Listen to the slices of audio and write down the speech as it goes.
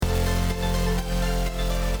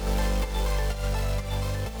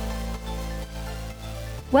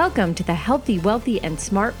Welcome to the Healthy, Wealthy, and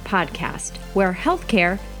Smart podcast, where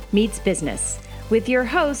healthcare meets business, with your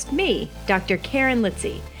host, me, Dr. Karen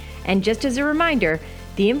Litzy. And just as a reminder,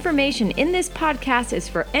 the information in this podcast is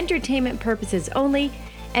for entertainment purposes only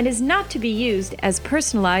and is not to be used as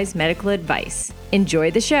personalized medical advice. Enjoy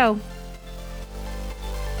the show.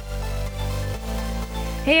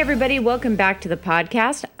 Hey everybody, welcome back to the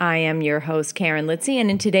podcast. I am your host, Karen Litzy,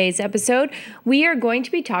 and in today's episode, we are going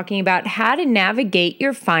to be talking about how to navigate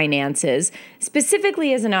your finances,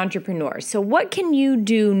 specifically as an entrepreneur. So what can you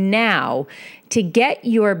do now to get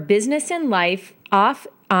your business and life off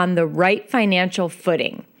on the right financial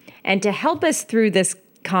footing? And to help us through this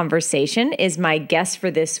conversation is my guest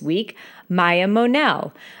for this week, Maia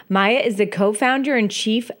Monell. Maia is the co-founder and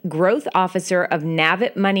chief growth officer of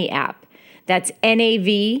Nav.it Money app. That's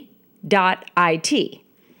Nav.it.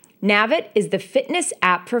 Nav.it is the fitness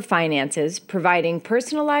app for finances, providing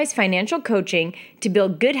personalized financial coaching to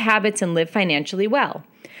build good habits and live financially well.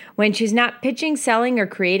 When she's not pitching, selling, or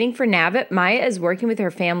creating for Nav.it, Maia is working with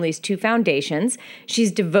her family's two foundations.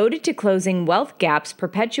 She's devoted to closing wealth gaps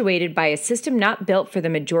perpetuated by a system not built for the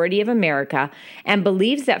majority of America and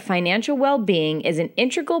believes that financial well-being is an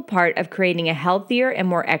integral part of creating a healthier and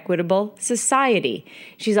more equitable society.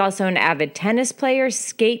 She's also an avid tennis player,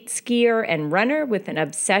 skier, and runner with an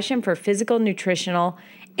obsession for physical, nutritional,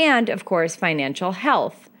 and, of course, financial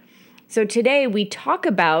health. So today we talk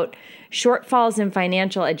about shortfalls in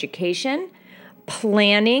financial education,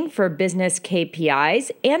 planning for business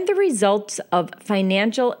KPIs, and the results of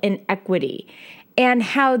financial inequity, and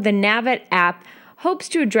how the Nav.it app hopes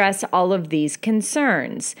to address all of these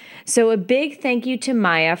concerns. So a big thank you to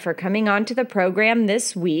Maia for coming on to the program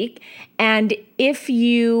this week. And if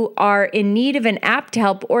you are in need of an app to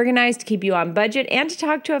help organize, to keep you on budget, and to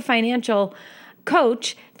talk to a financial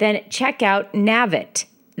coach, then check out Nav.it.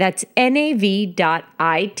 That's Nav.it,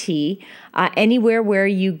 anywhere where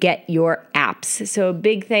you get your apps. So a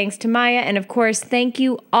big thanks to Maia. And of course, thank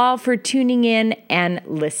you all for tuning in and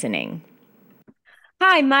listening.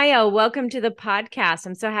 Hi, Maia. Welcome to the podcast.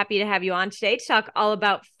 I'm so happy to have you on today to talk all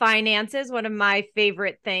about finances, one of my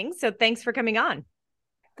favorite things. So thanks for coming on.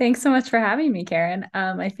 Thanks so much for having me, Karen.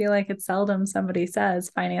 I feel like it's seldom somebody says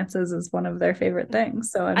finances is one of their favorite things.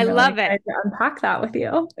 So I'm really love excited to unpack that with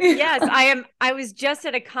you. Yes, I am. I was just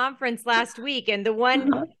at a conference last week, and the one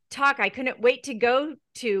talk I couldn't wait to go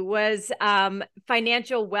to was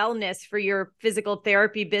financial wellness for your physical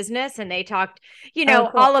therapy business. And they talked, cool.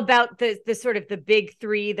 all about the sort of the big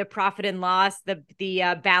three, the profit and loss, the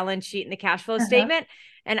balance sheet and the cash flow statement.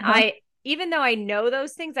 And even though I know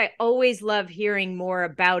those things, I always love hearing more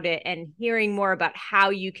about it and hearing more about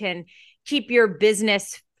how you can keep your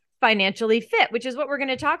business financially fit, which is what we're going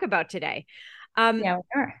to talk about today. Yeah, we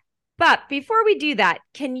are. But before we do that,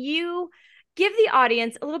 can you give the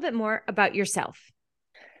audience a little bit more about yourself?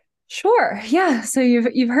 Sure. Yeah. So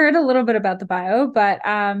you've heard a little bit about the bio, but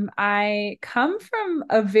I come from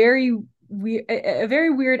a very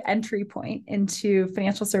weird entry point into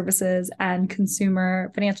financial services and consumer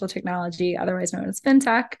financial technology, otherwise known as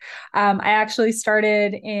fintech. I actually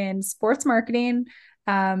started in sports marketing,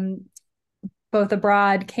 both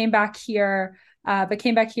abroad, came back here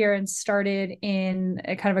and started in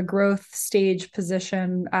a kind of a growth stage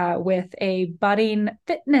position with a budding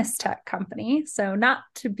fitness tech company. So not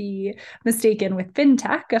to be mistaken with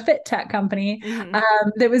fintech, a fit tech company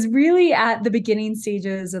that was really at the beginning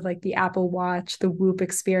stages of like the Apple Watch, the Whoop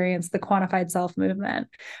experience, the quantified self movement,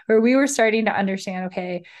 where we were starting to understand,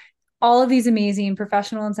 okay, all of these amazing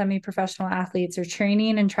professional and semi-professional athletes are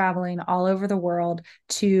training and traveling all over the world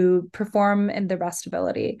to perform in their best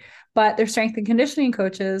ability. But their strength and conditioning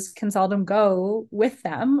coaches can seldom go with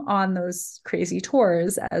them on those crazy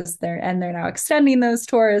tours they're now extending those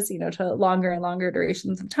tours, to longer and longer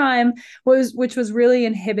durations of time, which was really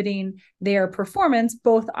inhibiting their performance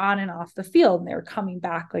both on and off the field. And they were coming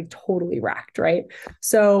back like totally wrecked, right?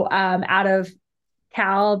 So out of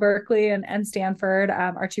Cal, Berkeley, and Stanford,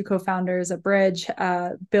 our two co-founders at Bridge,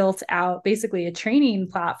 built out basically a training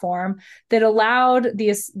platform that allowed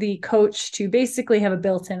the coach to basically have a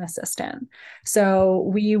built-in assistant. So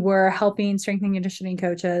we were helping strength and conditioning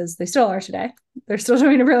coaches. They still are today. They're still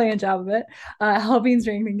doing a brilliant job of it, helping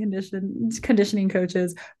strength and conditioning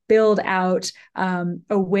coaches build out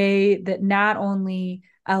a way that not only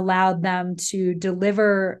allowed them to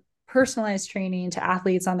deliver personalized training to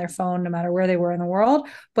athletes on their phone, no matter where they were in the world,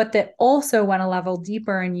 but that also went a level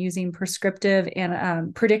deeper in using prescriptive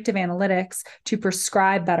and predictive analytics to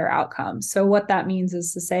prescribe better outcomes. So what that means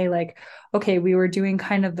is to say, like, okay, we were doing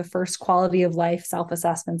kind of the first quality of life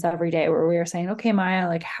self-assessments every day where we were saying, okay, Maia,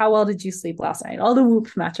 like, how well did you sleep last night? All the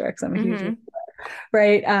Whoop metrics. I'm a huge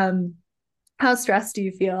right? How stressed do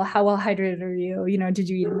you feel? How well hydrated are you? Did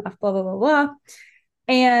you eat enough? Blah, blah, blah, blah.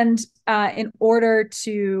 And in order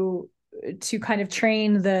to kind of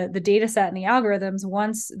train the data set and the algorithms,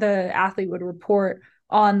 once the athlete would report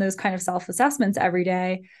on those kind of self-assessments every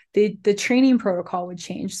day, the training protocol would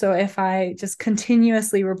change. So if I just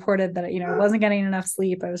continuously reported that, I wasn't getting enough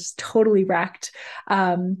sleep, I was totally wrecked,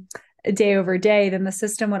 day over day, then the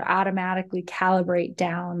system would automatically calibrate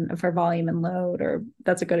down for volume and load. Or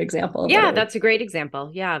that's a good example of what Yeah, it would. that's a great example.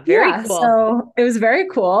 Yeah, very Yeah, cool. so it was very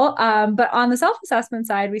cool. But on the self-assessment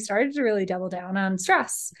side, we started to really double down on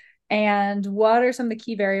stress and what are some of the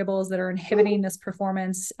key variables that are inhibiting this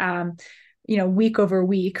performance, week over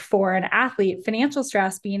week for an athlete, financial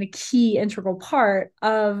stress being a key integral part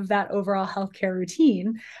of that overall healthcare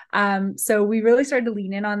routine. So we really started to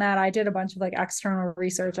lean in on that. I did a bunch of like external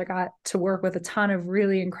research. I got to work with a ton of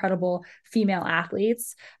really incredible female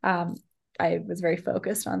athletes. I was very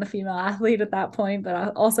focused on the female athlete at that point, but I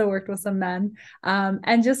also worked with some men,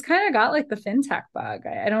 and just kind of got like the fintech bug.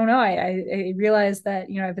 I don't know. I realized that,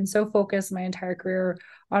 I've been so focused my entire career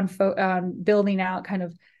on building out kind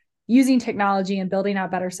of using technology and building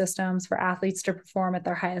out better systems for athletes to perform at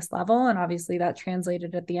their highest level. And obviously that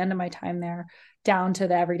translated at the end of my time there down to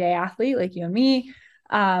the everyday athlete like you and me.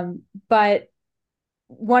 But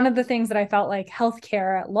one of the things that I felt like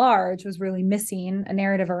healthcare at large was really missing a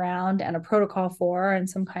narrative around and a protocol for and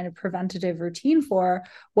some kind of preventative routine for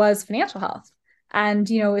was financial health. And,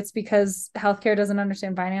 it's because healthcare doesn't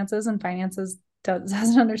understand finances and finances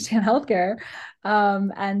doesn't understand healthcare.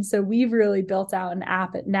 And so we've really built out an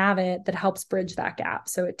app at Nav.it that helps bridge that gap.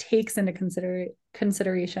 So it takes into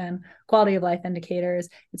consideration quality of life indicators.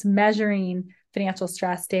 It's measuring financial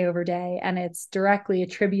stress day over day, and it's directly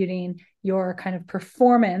attributing your kind of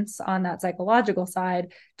performance on that psychological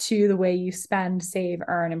side to the way you spend, save,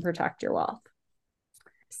 earn, and protect your wealth.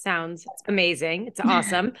 Sounds amazing. It's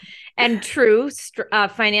awesome. And true,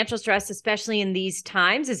 financial stress, especially in these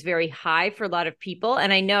times, is very high for a lot of people.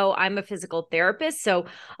 And I know I'm a physical therapist. So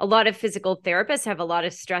a lot of physical therapists have a lot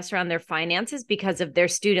of stress around their finances because of their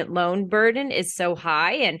student loan burden is so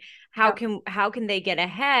high. And how can they get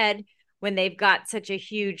ahead when they've got such a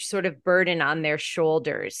huge sort of burden on their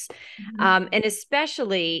shoulders? And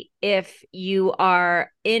especially if you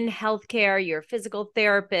are in healthcare, you're a physical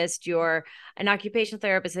therapist, you're an occupational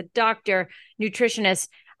therapist, a doctor, nutritionist.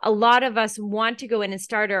 A lot of us want to go in and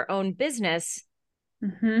start our own business.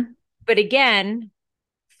 Mm-hmm. But again,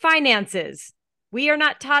 finances. We are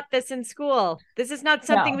not taught this in school. This is not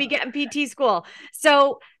something we get in PT school.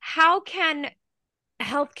 So how can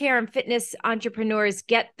healthcare and fitness entrepreneurs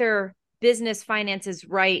get their business finances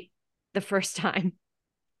right the first time?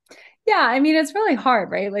 Yeah, I mean, it's really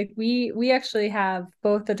hard, right? Like we actually have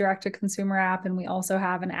both the direct to consumer app, and we also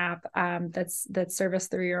have an app that's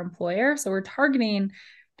serviced through your employer. So we're targeting,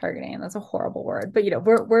 that's a horrible word, but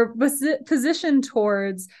we're positioned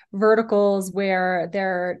towards verticals where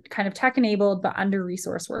they're kind of tech enabled but under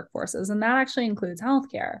resourced workforces, and that actually includes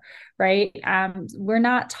healthcare, right? We're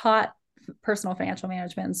not taught personal financial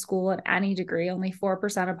management in school at any degree. Only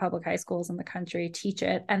 4% of public high schools in the country teach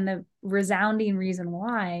it. And the resounding reason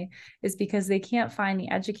why is because they can't find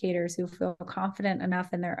the educators who feel confident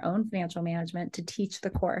enough in their own financial management to teach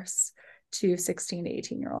the course to 16 to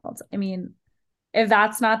 18-year-olds. I mean, if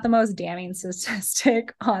that's not the most damning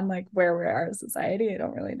statistic on like where we are as society, I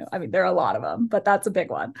don't really know. I mean, there are a lot of them, but that's a big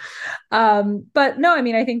one. But no, I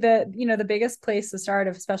mean, I think that, the biggest place to start,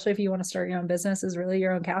 especially if you want to start your own business, is really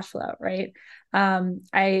your own cash flow, right?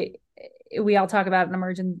 We all talk about an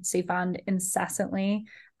emergency fund incessantly.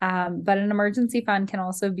 But an emergency fund can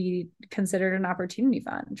also be considered an opportunity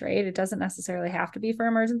fund, right? It doesn't necessarily have to be for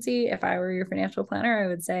emergency. If I were your financial planner, I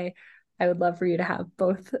would say, I would love for you to have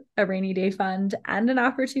both a rainy day fund and an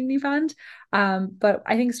opportunity fund. But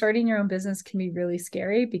I think starting your own business can be really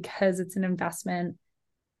scary because it's an investment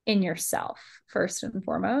in yourself first and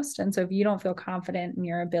foremost. And so if you don't feel confident in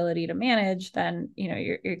your ability to manage, then,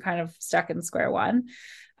 you're kind of stuck in square one.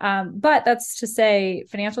 But that's to say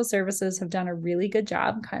financial services have done a really good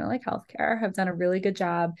job, kind of like healthcare, have done a really good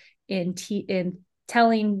job in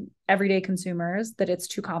telling everyday consumers that it's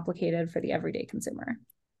too complicated for the everyday consumer.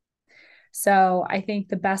 So I think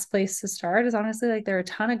the best place to start is honestly, like, there are a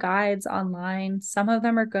ton of guides online. Some of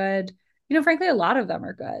them are good. Frankly, a lot of them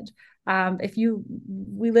are good.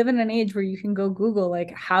 We live in an age where you can go Google,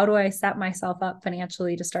 like, how do I set myself up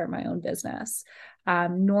financially to start my own business?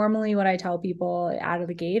 Normally what I tell people out of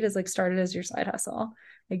the gate is like, start it as your side hustle.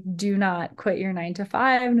 Like, do not quit your 9 to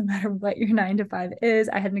 5, no matter what your 9 to 5 is.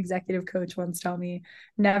 I had an executive coach once tell me,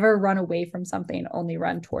 never run away from something, only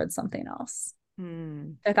run towards something else.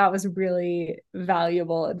 Hmm. I thought was really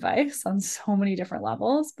valuable advice on so many different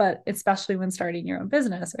levels, but especially when starting your own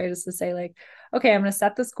business, right? Is to say, like, okay, I'm going to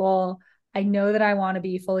set this goal. I know that I want to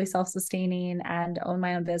be fully self-sustaining and own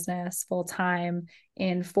my own business full time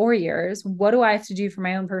in 4 years. What do I have to do for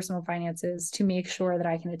my own personal finances to make sure that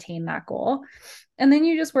I can attain that goal? And then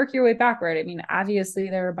you just work your way backward. I mean, obviously,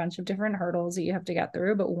 there are a bunch of different hurdles that you have to get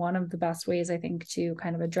through, but one of the best ways, I think, to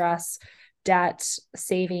kind of address debt,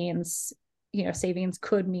 savings, savings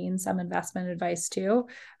could mean some investment advice too,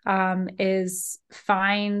 is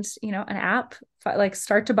find, an app, like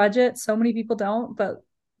start to budget. So many people don't, but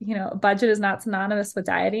budget is not synonymous with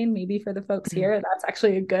dieting. Maybe for the folks here, that's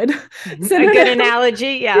actually a good A good synonym.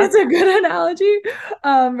 analogy. Yeah. It's a good analogy.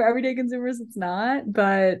 For everyday consumers, it's not,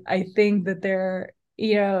 but I think that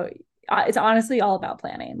it's honestly all about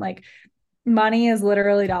planning. Like, money is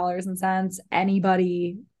literally dollars and cents.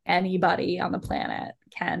 Anybody on the planet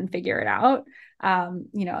can figure it out.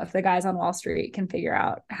 If the guys on Wall Street can figure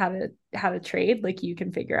out how to trade, like, you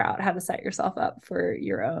can figure out how to set yourself up for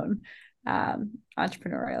your own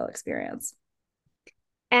entrepreneurial experience. Did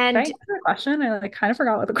I And answer the question? I kind of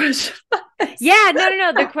forgot what the question was. yeah,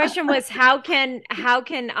 no. The question was how can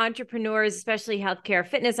entrepreneurs, especially healthcare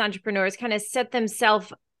fitness entrepreneurs, kind of set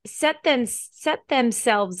themselves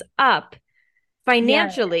up Yeah,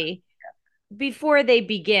 financially before they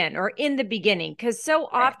begin or in the beginning? Because so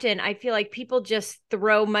right. often I feel like people just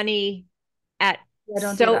throw money at Yeah,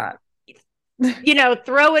 don't do so that.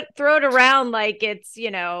 throw it around like it's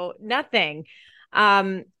nothing,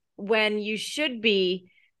 um when you should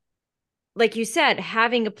be, like you said,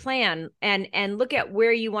 having a plan and look at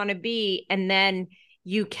where you want to be, and then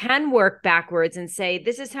you can work backwards and say,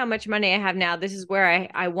 this is how much money I have now, this is where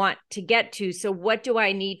I want to get to, so what do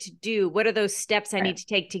I need to do, what are those steps I Right. need to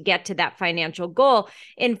take to get to that financial goal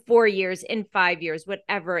in 4 years, in 5 years,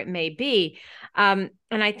 whatever it may be. And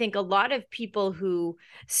I think a lot of people who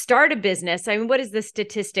start a business, I mean, what is the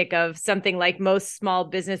statistic of something like most small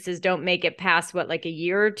businesses don't make it past what, like a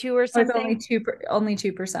year or two or Oh, it's only something?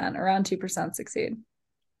 2%, around 2% succeed.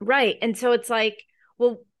 Right. And so it's like,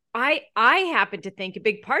 well, I happen to think a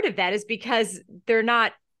big part of that is because they're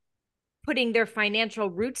not putting their financial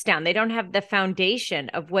roots down. They don't have the foundation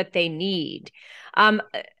of what they need. Um,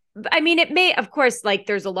 I mean, it may, of course, like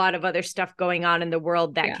there's a lot of other stuff going on in the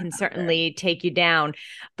world that Yeah, can for sure. certainly take you down.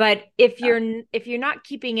 But if Yeah. you're not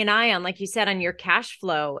keeping an eye on, like you said, on your cash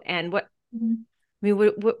flow and what, Mhm. I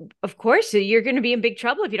mean, of course, you're going to be in big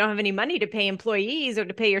trouble if you don't have any money to pay employees or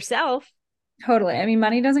to pay yourself. Totally. I mean,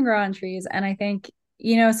 money doesn't grow on trees. And I think,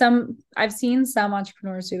 I've seen some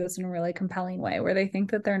entrepreneurs do this in a really compelling way where they think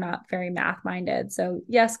that they're not very math minded. So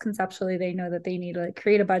yes, conceptually, they know that they need to, like,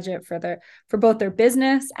 create a budget for both their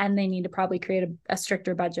business, and they need to probably create a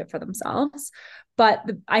stricter budget for themselves. But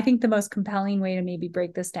I think the most compelling way to maybe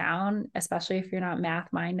break this down, especially if you're not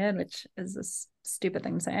math minded, which is this stupid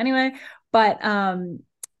thing to say anyway, but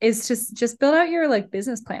is just build out your, like,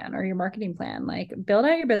 business plan or your marketing plan. Like, build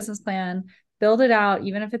out your business plan, build it out,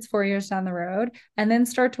 even if it's 4 years down the road, and then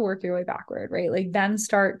start to work your way backward, right? Like, then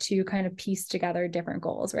start to kind of piece together different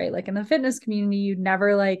goals, right? Like, in the fitness community, you'd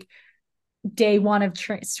never, like, day one of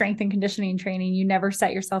strength and conditioning training, you never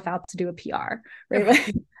set yourself out to do a PR, right?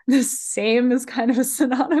 Like, the same is kind of a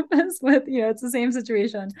synonymous with, it's the same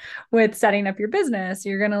situation with setting up your business.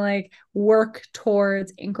 You're going to, like, work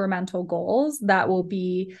towards incremental goals that will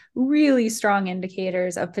be really strong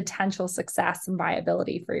indicators of potential success and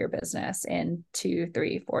viability for your business in 2,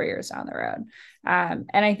 3, 4 years down the road. And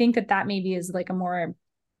I think that maybe is, like, a more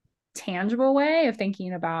tangible way of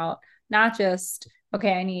thinking about not just,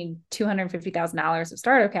 okay, I need $250,000 of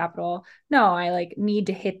startup capital. No, I, like, need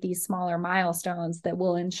to hit these smaller milestones that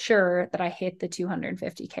will ensure that I hit the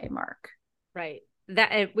 250K mark. Right.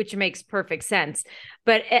 That, which makes perfect sense.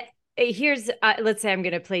 But here's, let's say I'm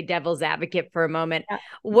going to play devil's advocate for a moment. Yeah.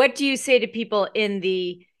 What do you say to people in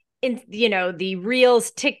the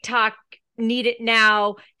Reels, TikTok, need it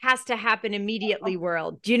now, has to happen immediately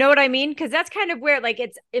world? Do you know what I mean? Because that's kind of where, like,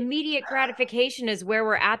 it's immediate gratification is where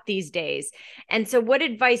we're at these days. And so what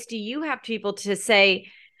advice do you have to people to say,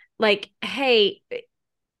 like, hey,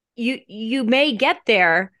 you may get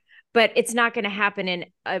there, but it's not going to happen in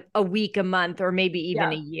a week, a month, or maybe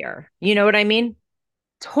even a Yeah, year. You know what I mean?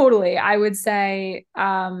 totally. I would say,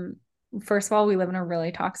 first of all, we live in a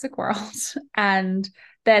really toxic world, and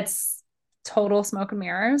that's total smoke and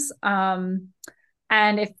mirrors. And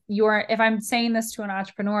if I'm saying this to an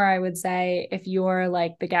entrepreneur, I would say, if you're,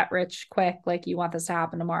 like, the get rich quick, like, you want this to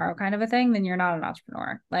happen tomorrow kind of a thing, then you're not an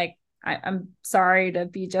entrepreneur. Like, I'm sorry to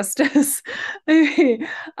be just as, negative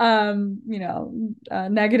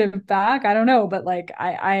back. I don't know, but, like,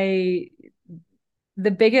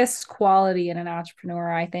 the biggest quality in an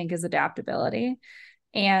entrepreneur, I think, is adaptability.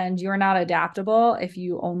 And you're not adaptable if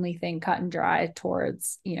you only think cut and dry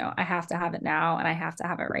towards, I have to have it now and I have to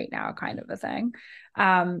have it right now kind of a thing.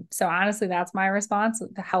 So honestly, that's my response,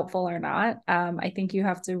 helpful or not. I think you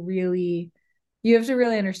have to really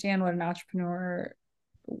understand what an entrepreneur,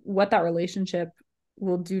 what that relationship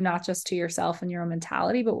will do, not just to yourself and your own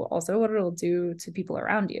mentality, but also what it'll do to people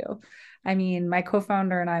around you. I mean, my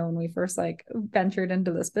co-founder and I, when we first ventured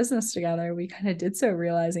into this business together, we kind of did so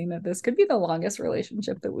realizing that this could be the longest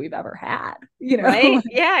relationship that we've ever had, Right?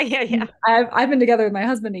 Yeah, yeah, yeah. I've been together with my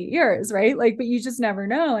husband 8 years, right? But you just never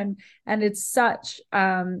know. And it's such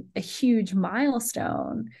a huge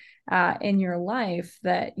milestone in your life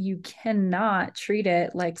that you cannot treat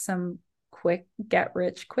it like some quick get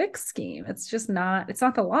rich quick scheme. It's not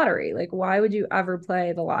the lottery. Why would you ever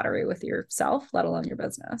play the lottery with yourself, let alone your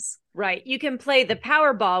business? Right. You can play the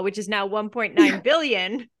Powerball, which is now 1.9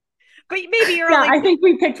 billion, but maybe you're Yeah, only, I think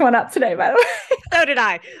we picked one up today, by the way. so did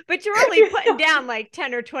I, but you're only putting down like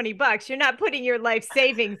 10 or 20 bucks. You're not putting your life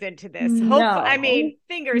savings into this. I mean, No,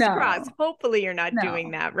 fingers no, crossed. Hopefully you're not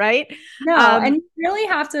doing no. that. Right. No, and you really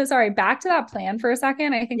have to, sorry, back to that plan for a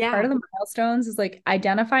second. I think part Yeah. of the milestones is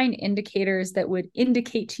identifying indicators that would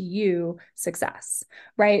indicate to you success,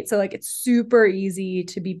 right? So it's super easy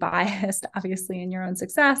to be biased, obviously, in your own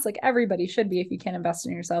success. Everybody should be. If you can't invest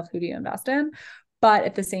in yourself, who do you invest in? But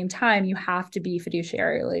at the same time, you have to be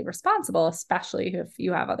fiduciarily responsible, especially if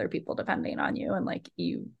you have other people depending on you and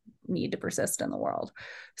you need to persist in the world.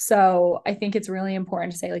 So I think it's really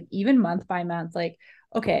important to say, even month by month,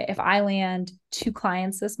 okay, if I land 2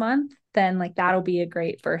 clients this month, then that'll be a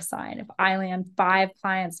great first sign. If I land 5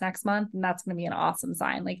 clients next month, then that's going to be an awesome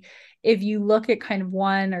sign. If you look at kind of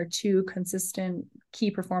 1 or 2 consistent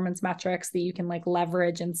key performance metrics that you can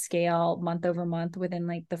leverage and scale month over month within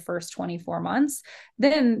the first 24 months,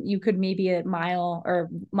 then you could maybe at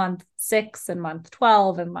month 6 and month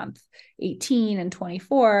 12 and month 18 and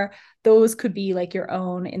 24, those could be your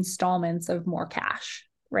own installments of more cash,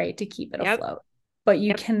 right? To keep it Yep. afloat. But you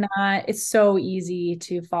Yep. cannot, it's so easy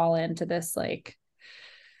to fall into this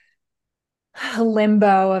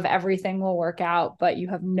limbo of everything will work out, but you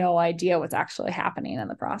have no idea what's actually happening in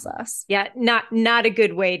the process. Yeah, not a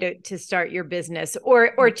good way to start your business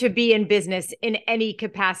or to be in business in any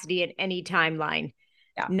capacity at any timeline.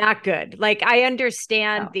 Yeah. Not good. I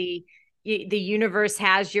understand No. the universe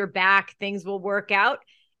has your back, things will work out.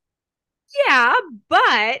 Yeah,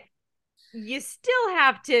 but you still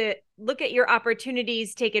have to look at your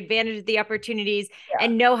opportunities, take advantage of the opportunities,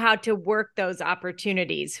 and know how to work those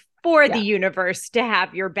opportunities for the universe to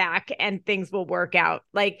have your back, and things will work out.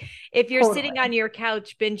 If you're sitting on your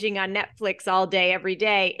couch binging on Netflix all day, every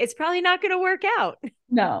day, it's probably not going to work out.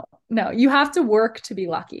 No, you have to work to be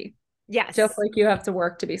lucky. Yes. Just like you have to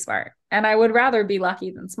work to be smart. And I would rather be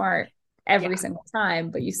lucky than smart every single time,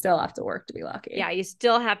 but you still have to work to be lucky. Yeah, you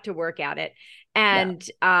still have to work at it. And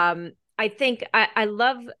I think I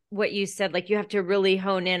love what you said. You have to really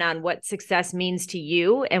hone in on what success means to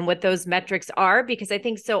you and what those metrics are, because I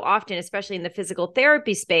think so often, especially in the physical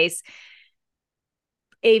therapy space,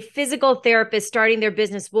 a physical therapist starting their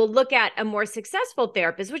business will look at a more successful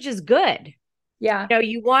therapist, which is good. Yeah.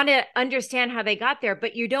 You want to understand how they got there,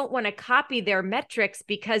 but you don't want to copy their metrics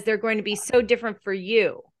because they're going to be so different for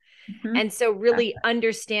you. Mm-hmm. And so really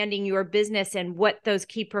understanding your business and what those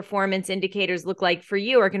key performance indicators look like for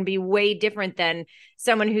you are going to be way different than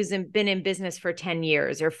someone who's been in business for 10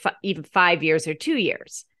 years or even 5 years or 2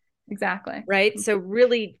 years. Exactly. Right. So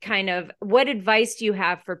really kind of what advice do you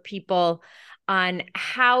have for people on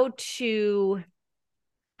how to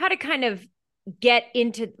kind of get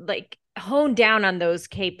into hone down on those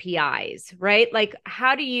KPIs, right?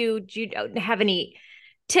 How do you have any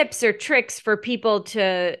tips or tricks for people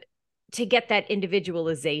to get that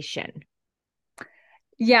individualization?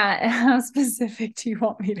 Yeah. How specific do you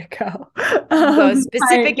want me to go? Go as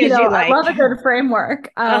specific as you like. I love a good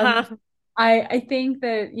framework. I think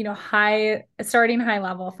that, starting high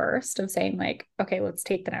level first of saying okay, let's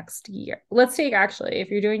take the next year. Let's take actually, if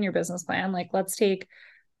you're doing your business plan, let's take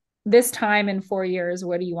this time in 4 years,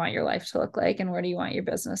 what do you want your life to look like? And what do you want your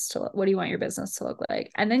business to look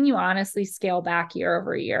like? And then you honestly scale back year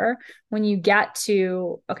over year. When you get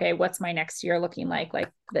to, okay, what's my next year looking like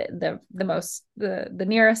the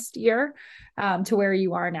nearest year to where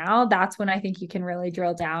you are now, that's when I think you can really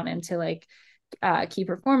drill down into key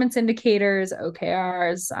performance indicators,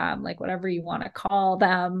 OKRs, whatever you want to call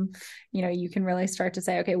them. You can really start to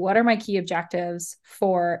say, okay, what are my key objectives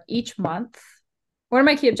for each month? What are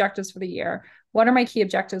my key objectives for the year? What are my key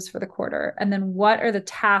objectives for the quarter? And then what are the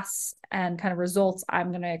tasks and kind of results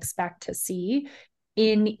I'm going to expect to see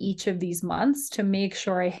in each of these months to make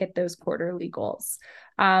sure I hit those quarterly goals.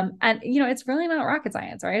 And it's really not rocket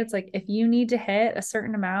science, right? It's like, if you need to hit a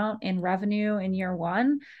certain amount in revenue in year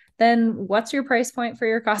one, then what's your price point for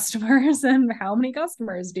your customers and how many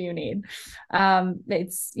customers do you need?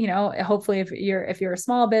 It's, hopefully if you're a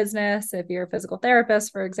small business, if you're a physical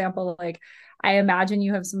therapist, for example, like, I imagine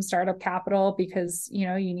you have some startup capital because, you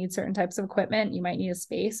need certain types of equipment, you might need a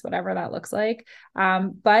space, whatever that looks like.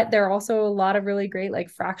 But there are also a lot of really great,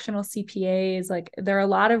 like, fractional CPAs. Like, there are a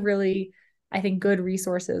lot of really, I think, good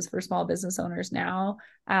resources for small business owners now,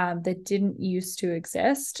 that didn't used to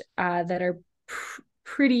exist, that are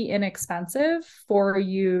pretty inexpensive for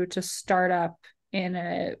you to start up in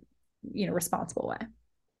a, responsible way.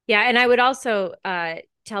 Yeah. And I would also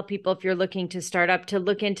tell people, if you're looking to start up, to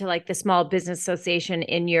look into like the Small Business Association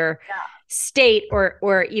in your state,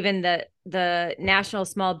 or even the National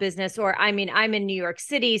Small Business, or I'm in New York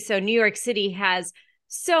City. So New York City has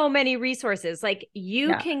so many resources. Like,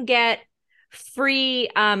 you can get free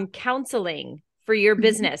counseling for your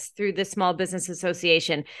business through the Small Business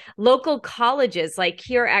Association. Local colleges, like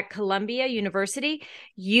here at Columbia University,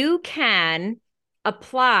 you can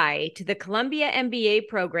apply to the Columbia MBA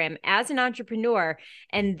program as an entrepreneur,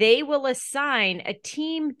 and they will assign a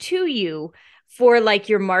team to you for like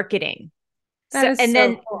your marketing. Cool.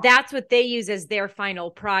 That's what they use as their final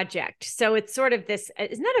project. So it's sort of this,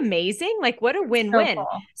 isn't that amazing? Like, what a win-win.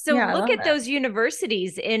 So, cool. Look at those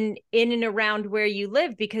universities in and around where you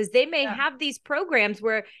live, because they may have these programs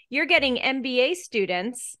where you're getting MBA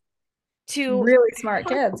students to really smart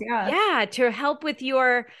kids. To help with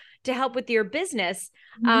your business.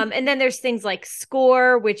 And then there's things like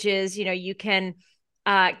SCORE, which is, you can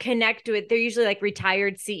connect with, they're usually like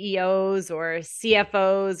retired CEOs or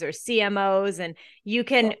CFOs or CMOs, and you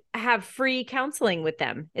can have free counseling with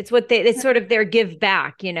them. It's sort of their give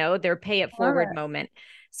back, their pay it forward moment.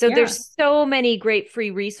 So there's so many great free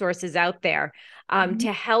resources out there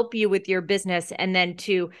to help you with your business, and then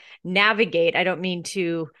to navigate. I don't mean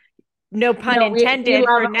to, no pun intended,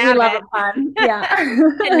 for Nav.it.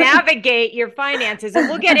 To navigate your finances. And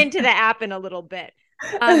we'll get into the app in a little bit.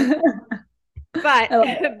 But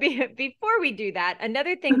before we do that,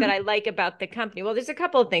 another thing that I like about the company, well, there's a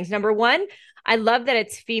couple of things. Number one, I love that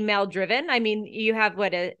it's female driven. I mean, you have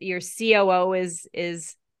your COO is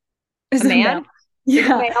a man,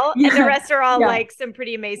 male, and the rest are all like some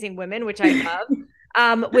pretty amazing women, which I love.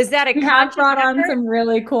 Was that a conscious brought effort? On some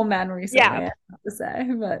really cool men recently, I have to say,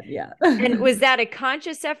 but And was that a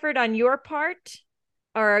conscious effort on your part,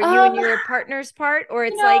 or you and your partner's part, or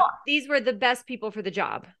it's like these were the best people for the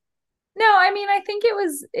job? No, I mean, I think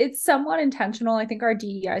it's somewhat intentional. I think our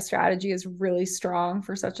DEI strategy is really strong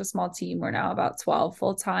for such a small team. We're now about 12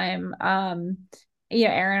 full-time. Erin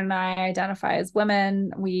and I identify as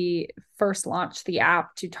women. We first launched the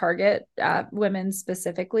app to target women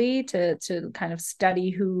specifically, to kind of study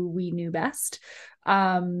who we knew best.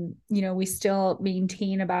 We still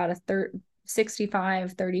maintain about a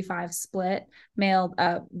 65-35 split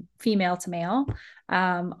female to male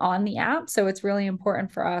on the app. So it's really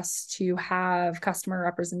important for us to have customer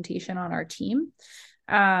representation on our team.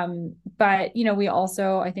 But we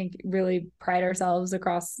also, I think, really pride ourselves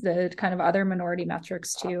across the kind of other minority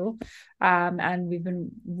metrics too. And we've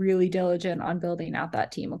been really diligent on building out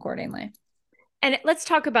that team accordingly. And let's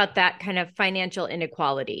talk about that kind of financial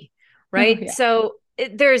inequality, right? So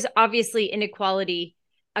there's obviously inequality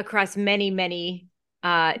across many, many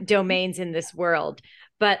domains in this world,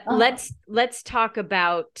 but let's talk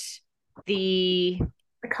about the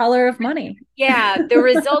color of money. The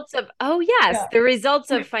results of the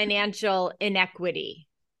results of financial inequity.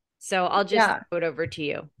 So I'll just throw it over to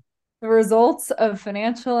you. The results of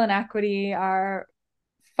financial inequity are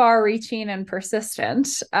far-reaching and persistent.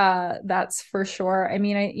 That's for sure. I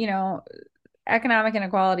mean, economic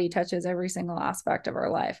inequality touches every single aspect of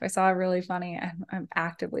our life. I saw a really funny, I'm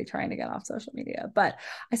actively trying to get off social media, but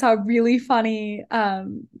I saw a really funny,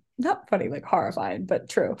 not funny, like horrifying, but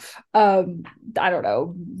true. I don't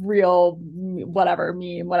know, real, whatever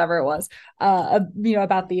meme, whatever it was,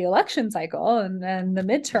 about the election cycle and then the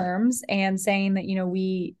midterms, and saying that,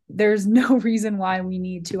 there's no reason why we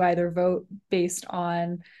need to either vote based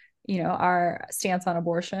on our stance on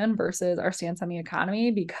abortion versus our stance on the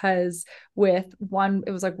economy, because it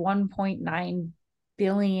was like 1.9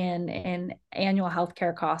 billion in annual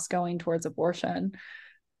healthcare costs going towards abortion.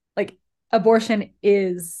 Like, abortion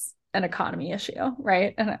is an economy issue,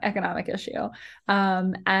 right? An economic issue.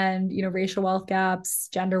 And, racial wealth gaps,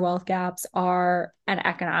 gender wealth gaps are an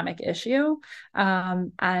economic issue.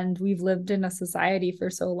 And we've lived in a society for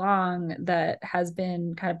so long that has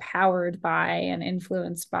been kind of powered by and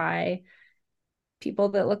influenced by people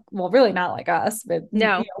that look, well, really not like us, but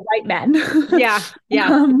No. white men. Yeah.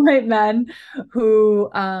 Yeah. White men who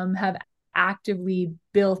have actively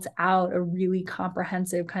built out a really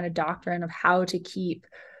comprehensive kind of doctrine of how to keep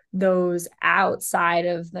those outside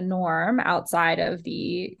of the norm, outside of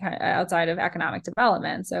economic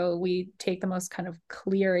development. So we take the most kind of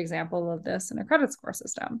clear example of this in a credit score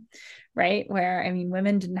system, right? Where, I mean,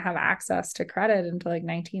 women didn't have access to credit until like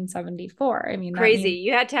 1974. I mean, that Crazy. means,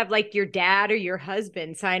 You had to have like your dad or your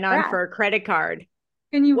husband sign on yeah. for a credit card.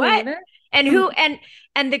 Can you What? believe it?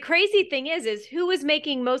 And the crazy thing is who was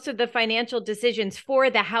making most of the financial decisions for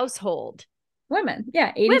the household? Women.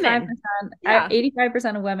 Yeah, 85%. Women. Yeah.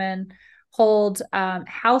 85% of women hold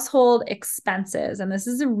household expenses. And this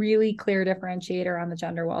is a really clear differentiator on the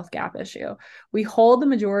gender wealth gap issue. We hold the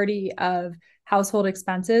majority of household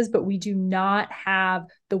expenses, but we do not have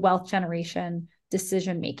the wealth generation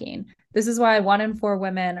decision making. This is why 1 in 4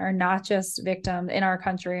 women are not just victims in our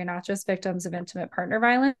country, are not just victims of intimate partner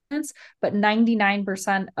violence, but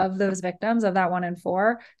 99% of those victims of that 1 in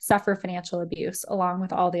 4 suffer financial abuse, along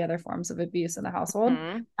with all the other forms of abuse in the household.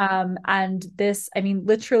 And this, I mean,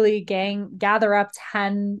 literally gather up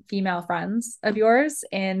 10 female friends of yours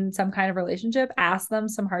in some kind of relationship, ask them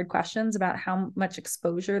some hard questions about how much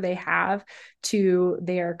exposure they have to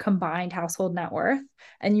their combined household net worth,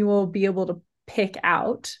 and you will be able to pick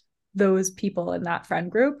out those people in that friend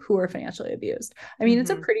group who are financially abused. I mean, it's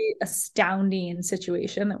a pretty astounding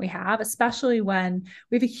situation that we have, especially when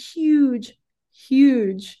we have a huge,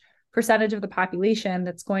 huge percentage of the population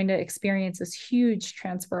that's going to experience this huge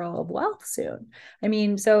transferal of wealth soon. I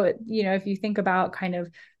mean, so, if you think about kind of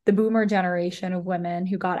the boomer generation of women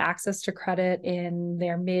who got access to credit in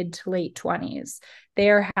their mid to late 20s,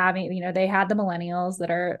 they're having, they had the millennials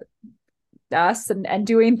that are us and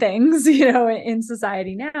doing things, in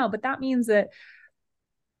society now. But that means that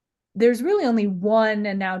there's really only 1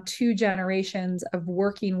 and now 2 generations of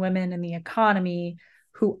working women in the economy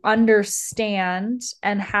who understand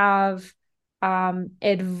and have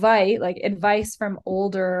advice from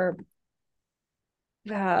older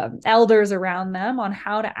elders around them on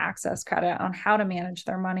how to access credit, on how to manage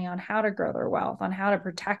their money, on how to grow their wealth, on how to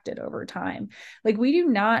protect it over time. Like, we do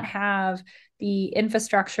not have the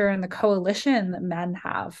infrastructure and the coalition that men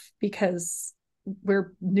have because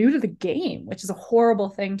we're new to the game, which is a horrible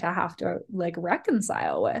thing to have to like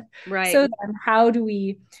reconcile with. Right. So then how do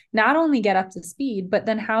we not only get up to speed, but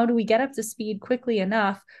then how do we get up to speed quickly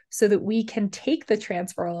enough so that we can take the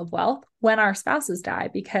transfer of wealth when our spouses die?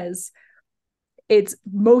 Because it's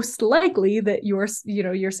most likely that your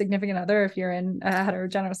significant other, if you're in a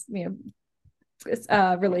heterogeneous,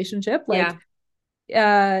 relationship, like,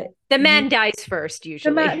 the man dies first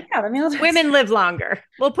usually. Women live longer.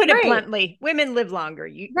 We'll put it bluntly. Women live longer.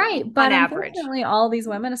 But on average. Unfortunately, all these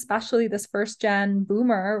women, especially this first gen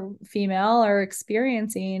boomer female, are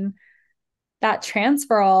experiencing that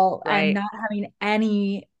transferal and not having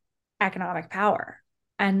any economic power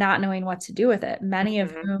and not knowing what to do with it. Many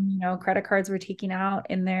of whom, credit cards were taken out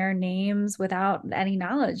in their names without any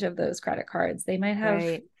knowledge of those credit cards. They might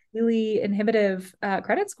have really inhibitive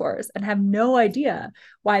credit scores and have no idea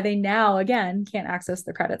why they now, again, can't access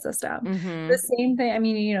the credit system. The same thing, I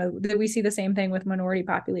mean, we see the same thing with minority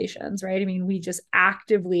populations, right? I mean, we just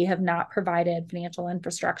actively have not provided financial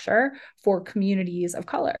infrastructure for communities of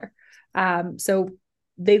color. So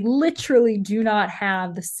they literally do not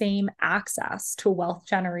have the same access to wealth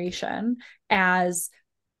generation as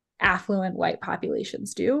affluent white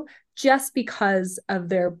populations do, just because of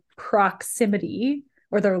their proximity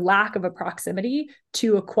or their lack of a proximity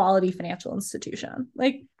to a quality financial institution.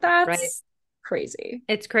 Like, that's crazy.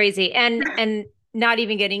 It's crazy. And not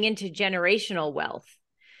even getting into generational wealth.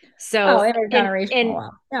 So intergenerational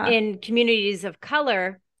wealth. Yeah. In communities of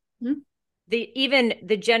color, even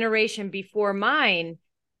the generation before mine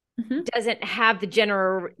doesn't have the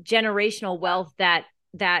generational wealth that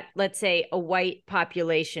let's say a white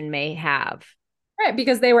population may have. Right,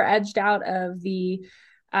 because they were edged out of the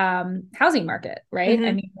housing market, right?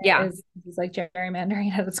 I mean, it's like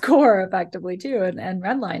gerrymandering at its core effectively too, and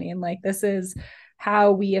redlining. Like, this is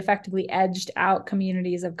how we effectively edged out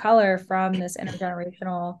communities of color from this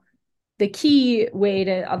intergenerational, the key way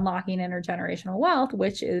to unlocking intergenerational wealth,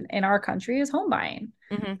 which is in our country, is home buying.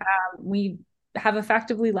 We have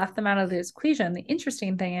effectively left them out of this equation. The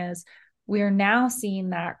interesting thing is we are now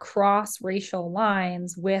seeing that cross racial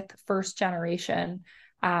lines with first generation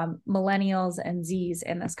millennials and Z's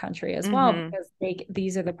in this country as well, because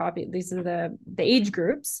these are the age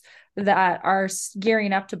groups that are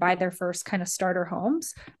gearing up to buy their first kind of starter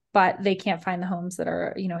homes, but they can't find the homes that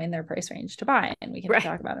are, in their price range to buy. And we can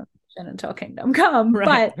talk about inflation until kingdom come.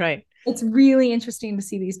 it's really interesting to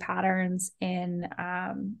see these patterns in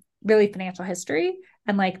really financial history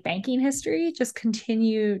and like banking history just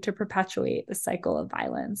continue to perpetuate the cycle of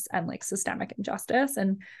violence and like systemic injustice.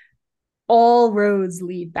 And all roads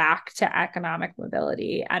lead back to economic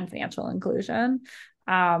mobility and financial inclusion.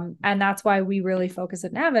 And that's why we really focus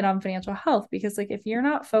at Nav.it on financial health, because like if you're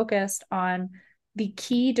not focused on the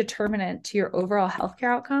key determinant to your overall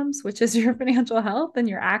healthcare outcomes, which is your financial health and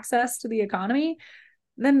your access to the economy,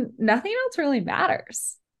 then nothing else really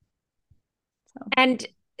matters. And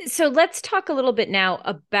so let's talk a little bit now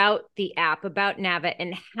about the app, about Nav.it,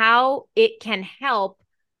 and how it can help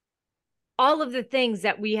all of the things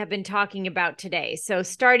that we have been talking about today. So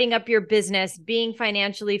starting up your business, being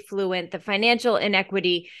financially fluent, the financial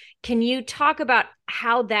inequity. Can you talk about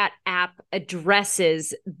how that app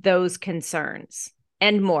addresses those concerns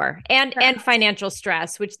and more, and financial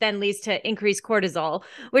stress, which then leads to increased cortisol,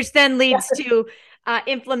 which then leads to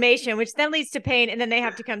inflammation, which then leads to pain, and then they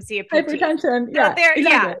have to come see a PT. Hypertension. So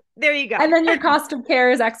there you go. And then your cost of care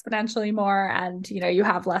is exponentially more, and you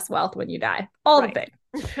have less wealth when you die. All the things.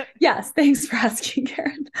 Yes, thanks for asking,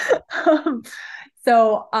 Karen.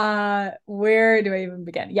 Where do I even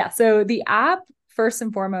begin? Yeah, so the app, first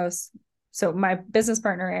and foremost, so my business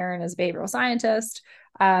partner, Erin, is a behavioral scientist.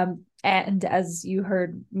 And as you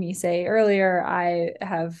heard me say earlier, I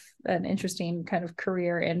have an interesting kind of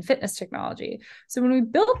career in fitness technology. So when we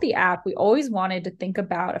built the app, we always wanted to think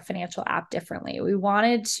about a financial app differently. We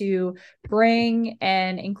wanted to bring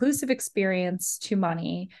an inclusive experience to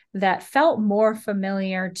money that felt more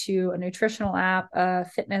familiar to a nutritional app, a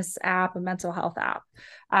fitness app, a mental health app.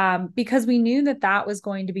 Because we knew that that was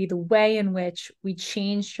going to be the way in which we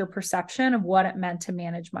changed your perception of what it meant to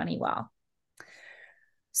manage money well.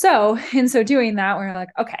 So in so doing that, we're like,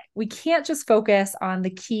 okay, we can't just focus on the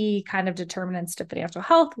key kind of determinants to financial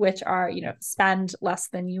health, which are, spend less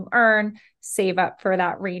than you earn, save up for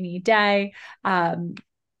that rainy day, and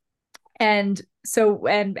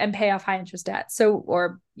pay off high interest debt. So,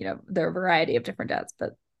 or, there are a variety of different debts,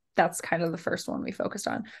 but that's kind of the first one we focused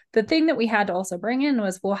on. The thing that we had to also bring in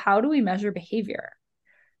was, well, how do we measure behavior?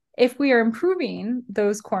 If we are improving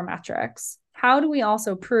those core metrics, how do we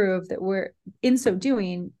also prove that we're, in so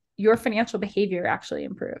doing, your financial behavior actually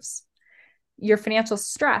improves? Your financial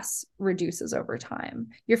stress reduces over time.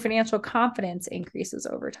 Your financial confidence increases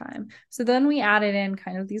over time. So then we added in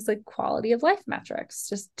kind of these like quality of life metrics,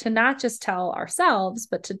 just to not just tell ourselves,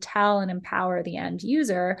 but to tell and empower the end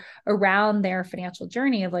user around their financial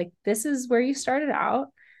journey of like, this is where you started out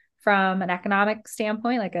from an economic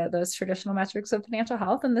standpoint, like those traditional metrics of financial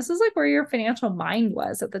health. And this is like where your financial mind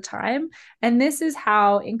was at the time. And this is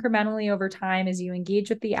how incrementally over time, as you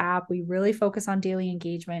engage with the app, we really focus on daily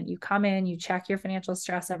engagement. You come in, you check your financial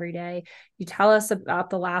stress every day. You tell us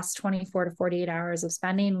about the last 24 to 48 hours of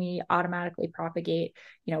spending. We automatically propagate,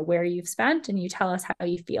 where you've spent, and you tell us how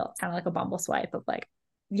you feel. It's kind of like a bumble swipe of like,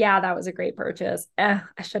 yeah, that was a great purchase. I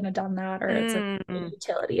shouldn't have done that. Or it's a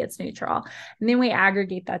utility, it's neutral. And then we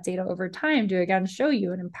aggregate that data over time to, again, show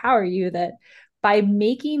you and empower you that by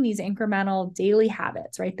making these incremental daily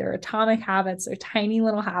habits, right? They're atomic habits, they're tiny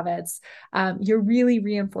little habits. You're really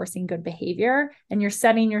reinforcing good behavior, and you're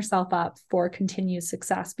setting yourself up for continued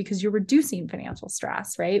success because you're reducing financial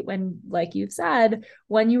stress, right? When, like you've said,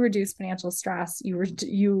 when you reduce financial stress,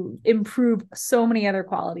 you improve so many other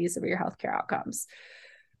qualities of your healthcare outcomes.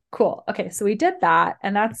 Cool. Okay. So we did that,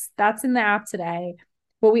 and that's in the app today.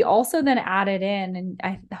 What we also then added in, and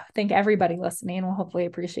I think everybody listening will hopefully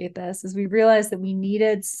appreciate this, is we realized that we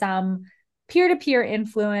needed some peer-to-peer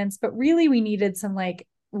influence, but really we needed some like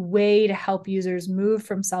way to help users move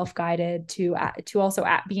from self-guided to also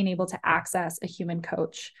being able to access a human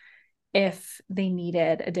coach if they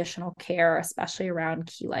needed additional care, especially around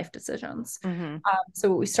key life decisions. So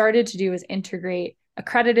what we started to do is integrate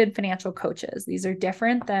accredited financial coaches. These are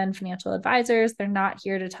different than financial advisors. They're not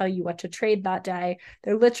here to tell you what to trade that day.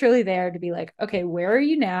 They're literally there to be like, okay, where are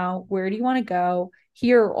you now? Where do you want to go?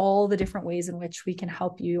 Here are all the different ways in which we can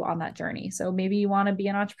help you on that journey. So maybe you want to be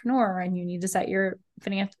an entrepreneur and you need to set your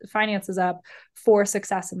finances up for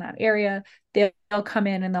success in that area. They'll come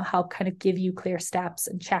in and they'll help kind of give you clear steps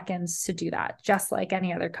and check-ins to do that, just like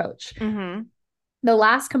any other coach. The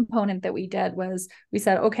last component that we did was we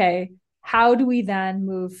said, okay, how do we then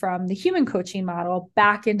move from the human coaching model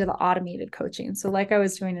back into the automated coaching? So like I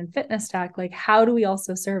was doing in fitness tech, like how do we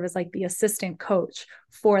also serve as like the assistant coach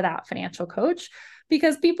for that financial coach?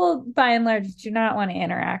 Because people by and large do not want to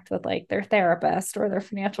interact with like their therapist or their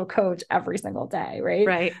financial coach every single day,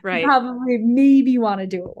 right? Right. Probably maybe want to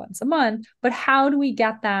do it once a month, but how do we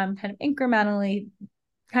get them kind of incrementally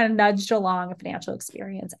kind of nudged along a financial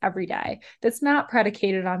experience every day that's not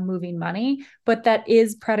predicated on moving money, but that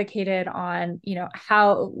is predicated on,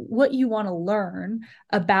 what you want to learn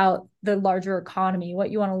about the larger economy, what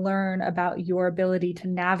you want to learn about your ability to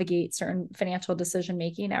navigate certain financial decision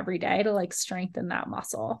making every day to like strengthen that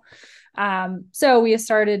muscle. So we have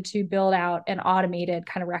started to build out an automated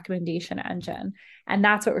kind of recommendation engine. And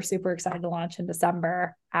that's what we're super excited to launch in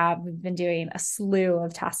December. We've been doing a slew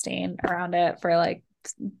of testing around it for like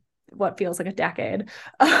what feels like a decade.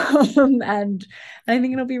 And I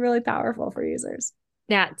think it'll be really powerful for users.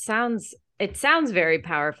 Yeah, it sounds very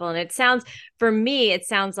powerful. And for me, it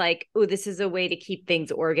sounds like, oh, this is a way to keep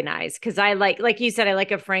things organized. Cause like you said, I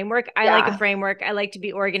like a framework. I like a framework. I like to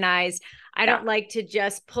be organized. I don't like to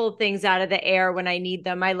just pull things out of the air when I need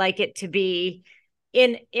them. I like it to be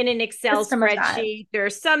in an Excel spreadsheet.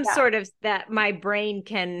 There's some sort of that my brain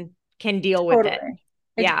can deal with it.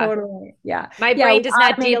 Totally. Yeah. My brain does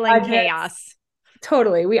not deal in chaos.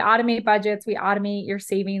 Totally. We automate budgets. We automate your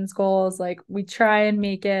savings goals. Like we try and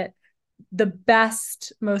make it the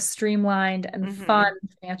best, most streamlined and fun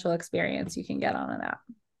financial experience you can get on an app.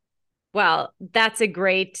 Well, that's a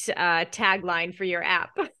great tagline for your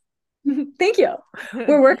app. Thank you.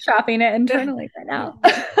 We're workshopping it internally right now.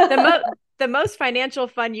 The most financial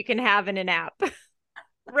fun you can have in an app.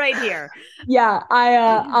 Right here. Yeah,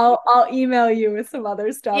 I'll email you with some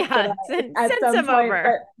other stuff. Yeah, send some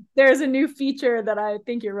over. There's a new feature that I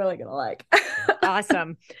think you're really gonna like.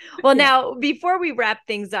 Awesome. Well, now before we wrap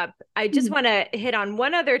things up, I just want to hit on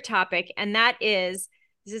one other topic, and that is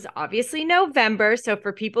this is obviously November. So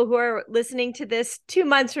for people who are listening to this 2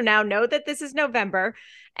 months from now, know that this is November.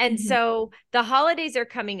 And so the holidays are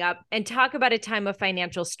coming up, and talk about a time of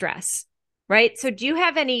financial stress. Right. So do you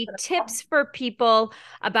have any tips for people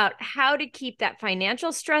about how to keep that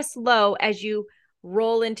financial stress low as you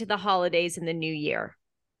roll into the holidays in the new year?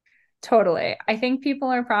 Totally. I think people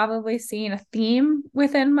are probably seeing a theme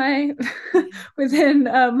within my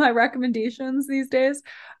my recommendations these days.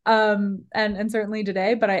 And certainly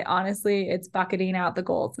today, but it's bucketing out the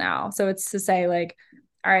goals now. So it's to say like,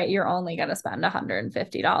 all right, you're only going to spend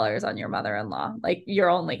 $150 on your mother-in-law. Like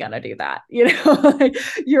you're only going to do that, like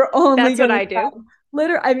you're only That's what I do.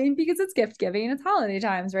 Literally, because it's gift giving, it's holiday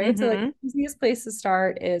times, right? So like the easiest place to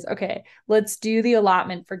start is, okay, let's do the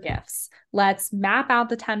allotment for gifts. Let's map out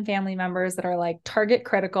the 10 family members that are like target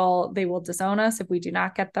critical. They will disown us if we do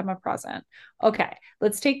not get them a present. Okay,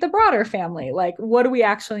 let's take the broader family. Like, what do we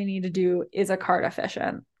actually need to do? Is a card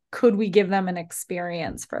efficient? Could we give them an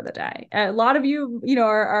experience for the day? A lot of you,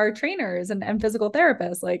 are trainers and physical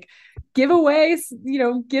therapists, like give away,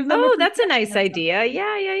 give them. Oh, that's a nice idea.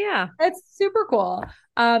 Yeah. It's super cool.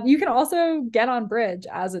 You can also get on Bridge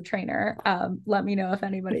as a trainer. Let me know if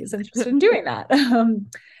anybody's interested in doing that.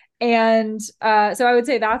 So I would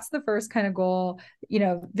say that's the first kind of goal,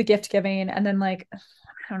 the gift giving. And then like, I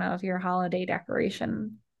don't know if you're a holiday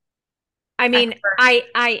decoration. I mean,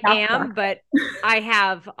 I am, but I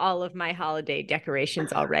have all of my holiday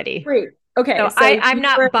decorations already. Great. Okay. So I'm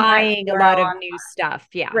not buying a lot of new stuff.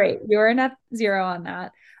 Yeah. Great. You're a net zero on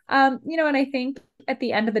that. And I think at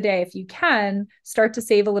the end of the day, if you can start to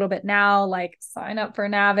save a little bit now, like sign up for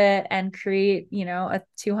Nav.it and create, a $200,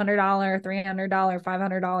 $300,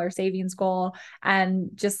 $500 savings goal and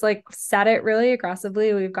just like set it really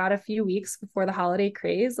aggressively. We've got a few weeks before the holiday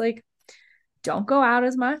craze. Like, don't go out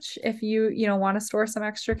as much if you want to store some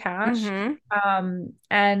extra cash.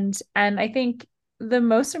 And I think the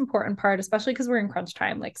most important part, especially because we're in crunch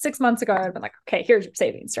time, like 6 months ago, I'd been like, okay, here's your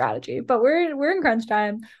saving strategy, but we're in crunch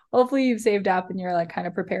time. Hopefully you've saved up and you're like kind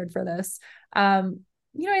of prepared for this. I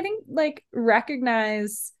think like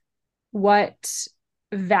recognize what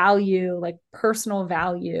value, like personal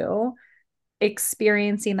value,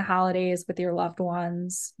 experiencing the holidays with your loved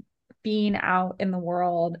ones, being out in the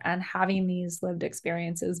world and having these lived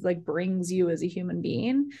experiences like brings you as a human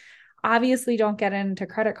being. Obviously don't get into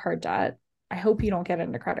credit card debt. I hope you don't get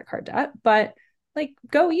into credit card debt, but like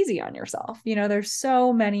go easy on yourself. There's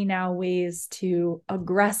so many now ways to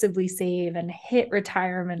aggressively save and hit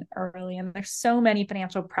retirement early. And there's so many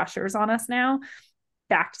financial pressures on us now,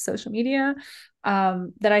 back to social media,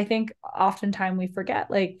 that I think oftentimes we forget.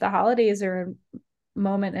 Like the holidays are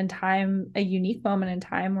moment in time, a unique moment in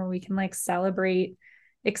time where we can like celebrate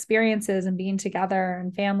experiences and being together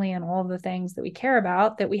and family and all of the things that we care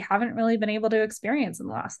about that we haven't really been able to experience in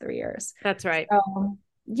the last 3 years. That's right. So,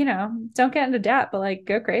 don't get into debt, but like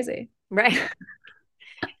go crazy. Right.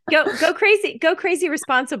 Go crazy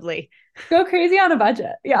responsibly. Go crazy on a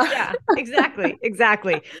budget. Yeah,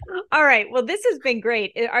 exactly. All right. Well, this has been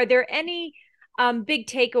great. Are there any big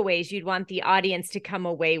takeaways you'd want the audience to come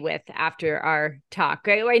away with after our talk?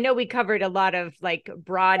 I know we covered a lot of like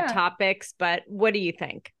broad topics, but what do you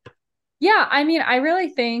think? Yeah, I mean, I really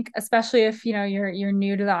think, especially if you're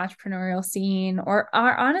new to the entrepreneurial scene, or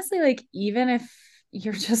honestly, like even if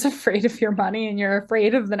you're just afraid of your money and you're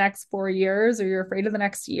afraid of the next 4 years or you're afraid of the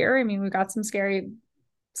next year. I mean, we've got some scary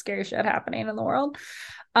shit happening in the world.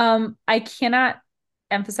 I cannot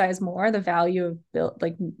emphasize more the value of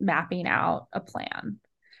mapping out a plan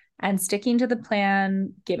and sticking to the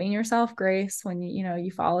plan, giving yourself grace when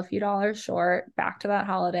you fall a few dollars short, back to that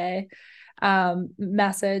holiday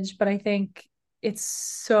message. But I think it's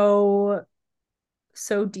so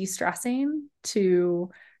de-stressing to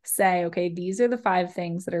say, okay, these are the 5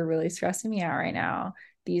 things that are really stressing me out right now.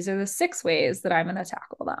 These are the 6 ways that I'm going to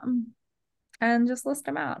tackle them, and just list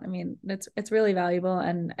them out. I mean, it's really valuable,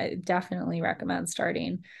 and I definitely recommend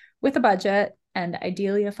starting with a budget, and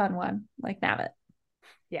ideally a fun one like Nav.it.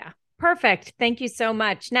 Yeah. Perfect. Thank you so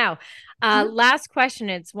much. Now, last question.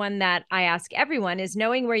 It's one that I ask everyone, is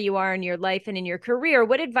knowing where you are in your life and in your career,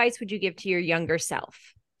 what advice would you give to your younger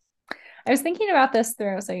self? I was thinking about this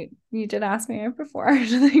you did ask me before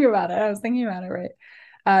to think about it. I was thinking about it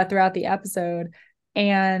throughout the episode.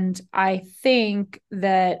 And I think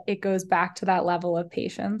that it goes back to that level of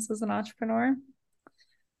patience as an entrepreneur.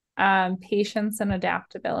 Patience and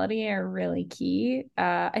adaptability are really key.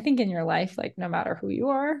 I think in your life, like no matter who you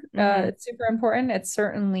are, it's super important. It's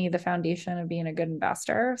certainly the foundation of being a good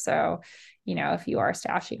investor. So, if you are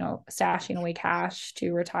stashing away cash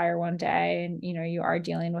to retire one day, and you are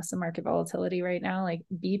dealing with some market volatility right now, like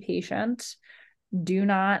be patient. Do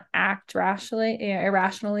not act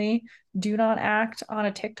irrationally. Do not act on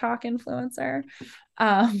a TikTok influencer.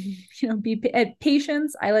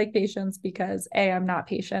 Patience. I like patience because I'm not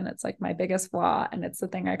patient. It's like my biggest flaw, and it's the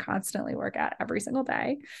thing I constantly work at every single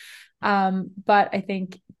day. But I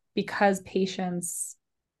think because patience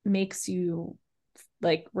makes you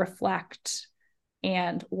like reflect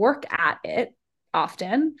and work at it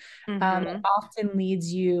often, it often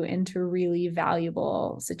leads you into really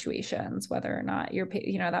valuable situations, whether or not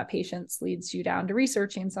that patience leads you down to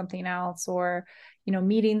researching something else, or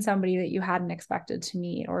meeting somebody that you hadn't expected to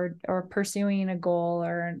meet, or pursuing a goal,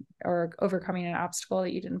 or overcoming an obstacle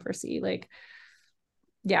that you didn't foresee. Like,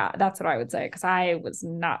 yeah, that's what I would say, because I was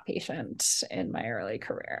not patient in my early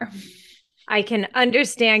career. I can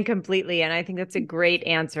understand completely. And I think that's a great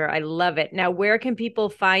answer. I love it. Now, where can people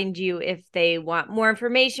find you if they want more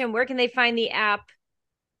information? Where can they find the app?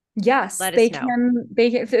 Yes, Let they us know.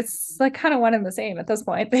 it's like kind of one and the same at this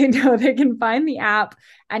point. They know they can find the app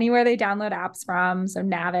anywhere they download apps from. So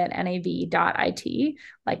Nav.it, Nav.it,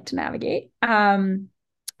 like to navigate.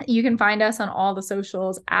 You can find us on all the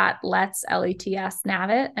socials at Let's LETS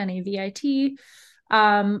Nav.it, Navit.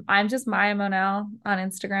 I'm just Maia Monell on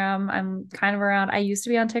Instagram. I'm kind of around. I used to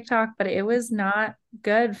be on TikTok, but it was not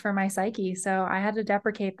good for my psyche, so I had to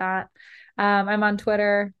deprecate that. I'm on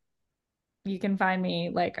Twitter. You can find me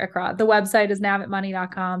like across the website is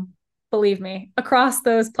navitmoney.com. Believe me, across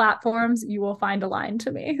those platforms, you will find a line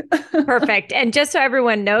to me. Perfect. And just so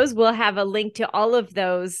everyone knows, we'll have a link to all of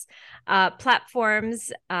those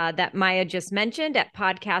platforms that Maia just mentioned at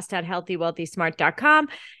podcast.healthywealthysmart.com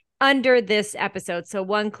under this episode. So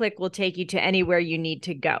one click will take you to anywhere you need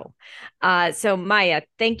to go. So Maia,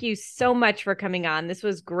 thank you so much for coming on. This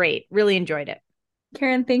was great. Really enjoyed it.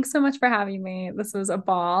 Karen, thanks so much for having me. This was a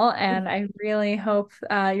ball, and I really hope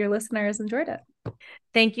your listeners enjoyed it.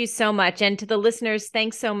 Thank you so much. And to the listeners,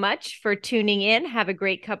 thanks so much for tuning in. Have a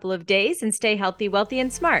great couple of days and stay healthy, wealthy,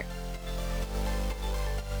 and smart.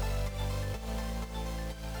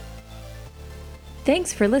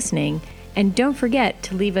 Thanks for listening. And don't forget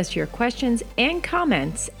to leave us your questions and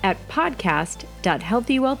comments at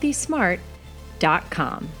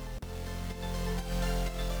podcast.healthywealthysmart.com.